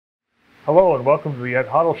Hello and welcome to the Ed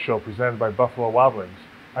Hottle Show presented by Buffalo Wild Wings.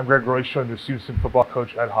 I'm Greg Royce, joined the Stevenson football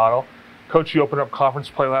coach Ed Hottle. Coach, you opened up conference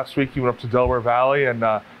play last week. You went up to Delaware Valley and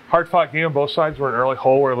hard-fought game on both sides. Were an early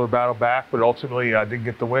hole, were able to battle back, but ultimately didn't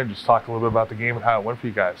get the win. Just talk a little bit about the game and how it went for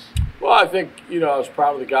you guys. Well, I think, I was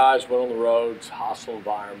proud of the guys, went on the road, it's a hostile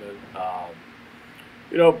environment.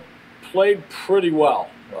 Played pretty well.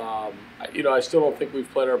 I still don't think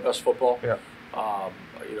we've played our best football. Yeah. I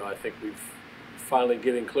think we've finally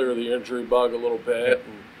getting clear of the injury bug a little bit,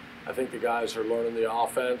 and I think the guys are learning the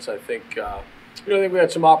offense. I think, I think we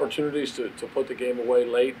had some opportunities to put the game away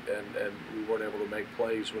late, and we weren't able to make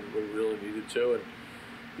plays when we really needed to.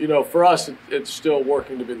 And, for us, it's still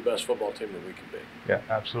working to be the best football team that we can be. Yeah,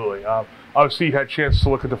 absolutely. Obviously, you had a chance to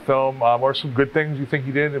look at the film. What are some good things you think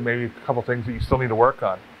you did, and maybe a couple things that you still need to work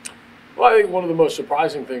on? Well, I think one of the most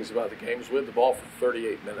surprising things about the game is we had the ball for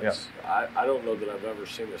 38 minutes. Yeah. I don't know that I've ever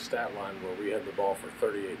seen a stat line where we had the ball for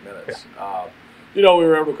 38 minutes. Yeah. We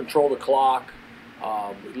were able to control the clock.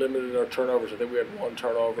 We limited our turnovers. I think we had one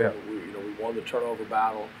turnover. Yeah. We won the turnover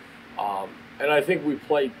battle. And I think we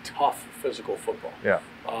played tough physical football. Yeah.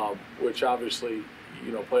 Which obviously,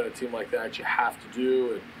 playing a team like that, you have to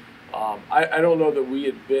do. And I don't know that we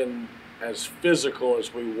had been as physical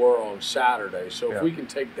as we were on Saturday. So if we can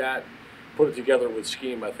take that, put it together with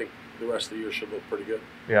scheme, I think the rest of the year should look pretty good.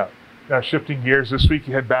 Yeah. Now, shifting gears, this week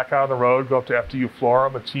you head back out on the road, go up to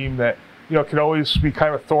FDU-Florham, a team that can always be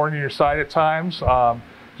kind of a thorn in your side at times.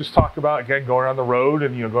 Just talk about, again, going on the road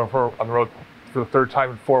and going on the road for the third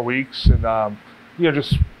time in 4 weeks, and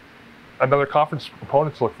just another conference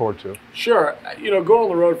opponent to look forward to. Sure. Going on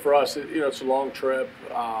the road for us, it's a long trip.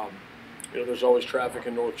 There's always traffic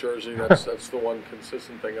in North Jersey. That's the one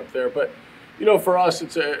consistent thing up there. But for us, we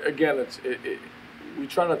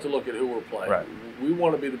try not to look at who we're playing. Right. We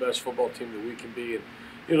want to be the best football team that we can be,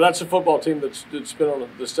 and that's a football team that's been on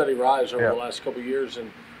the steady rise over the last couple of years.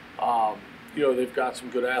 And they've got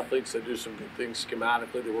some good athletes. They do some good things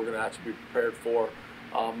schematically that we're going to have to be prepared for.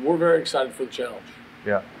 We're very excited for the challenge.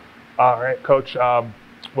 Yeah. All right, Coach.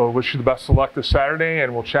 We'll wish you the best of luck this Saturday,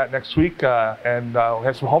 and we'll chat next week. And we'll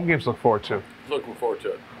have some home games to look forward to. Looking forward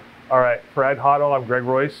to it. All right. For Ed Hottle, I'm Greg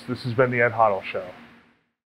Royce. This has been the Ed Hottle Show.